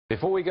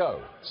Before we go,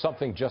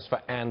 something just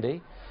for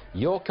Andy.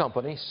 Your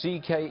company,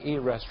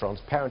 CKE Restaurants,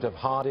 parent of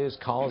Hardee's,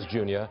 Carl's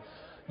Jr.,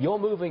 you're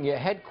moving your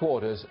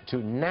headquarters to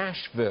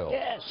Nashville.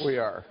 Yes, we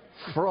are.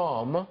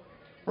 From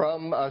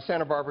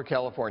Santa Barbara,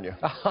 California.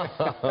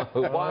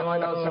 Why am I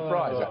not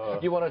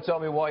surprised? You want to tell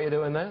me why you're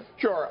doing that?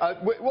 Sure.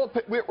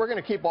 We're going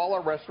to keep all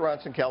our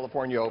restaurants in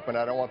California open.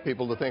 I don't want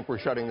people to think we're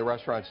shutting the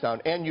restaurants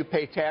down. And you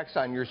pay tax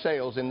on your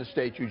sales in the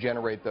state you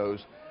generate those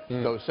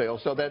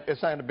sales. So that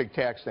it's not a big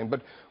tax thing.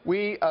 But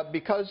we,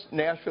 because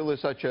Nashville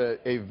is such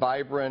a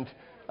vibrant,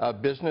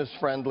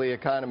 business-friendly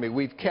economy,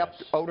 we've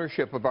kept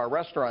ownership of our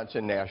restaurants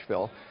in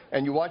Nashville.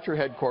 And you want your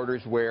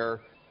headquarters where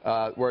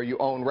you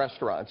own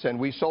restaurants. And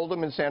we sold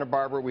them in Santa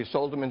Barbara, we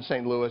sold them in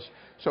St. Louis,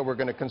 so we're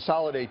going to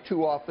consolidate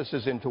 2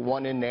 offices into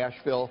 1 in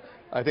Nashville.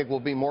 I think we'll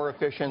be more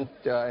efficient,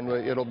 and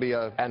it'll be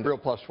a real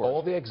plus for us.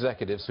 All the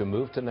executives who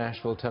move to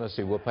Nashville,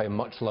 Tennessee will pay a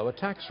much lower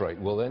tax rate,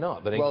 will they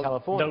not, than in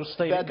California? No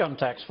state income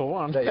tax for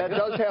one. That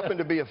does happen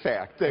to be a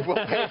fact. They will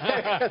pay,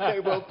 they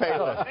will pay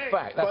less.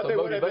 Fact. That's but they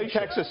would have in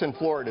Texas and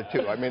Florida,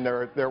 too. I mean,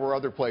 there were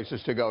other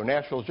places to go.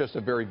 Nashville's just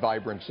a very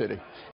vibrant city.